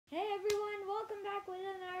back with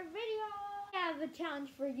another video. I have a challenge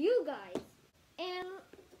for you guys. And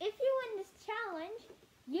if you win this challenge,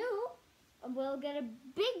 you will get a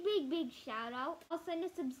big shout out. I'll send a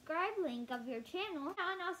subscribe link of your channel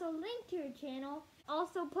and also link to your channel.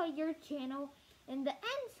 Also put your channel in the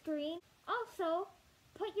end screen. Also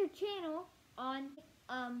put your channel on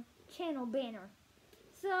channel banner.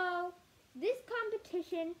 So this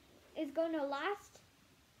competition is going to last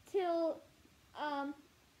till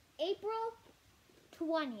April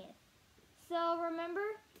 20th. So remember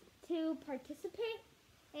to participate,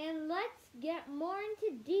 and let's get more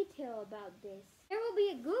into detail about this. There will be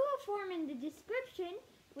a Google form in the description,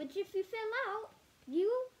 which if you fill out, you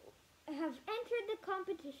have entered the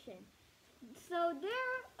competition. So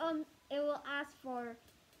there, it will ask for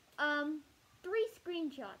 3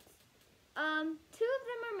 screenshots. 2 of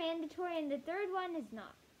them are mandatory, and the third one is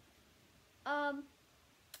not.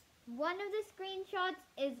 One of the screenshots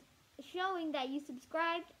is showing that you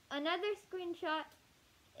subscribed. Another screenshot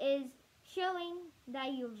is showing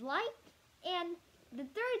that you've liked, and the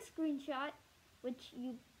third screenshot, which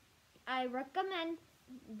I recommend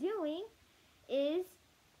doing, is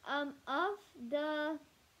of the,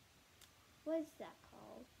 what is that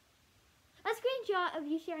called? A screenshot of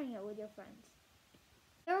you sharing it with your friends.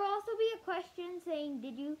 There will also be a question saying,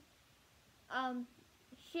 did you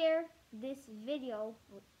share this video,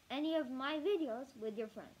 any of my videos, with your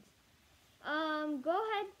friends? Go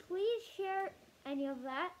ahead, please share any of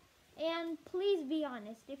that, and please be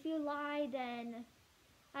honest. If you lie, then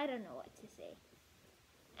I don't know what to say.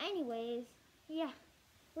 Anyways, yeah,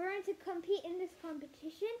 we're going to compete in this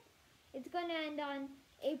competition. It's going to end on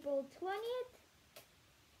April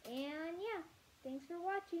 20th, and yeah, thanks for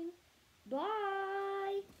watching.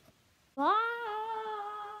 Bye! Bye!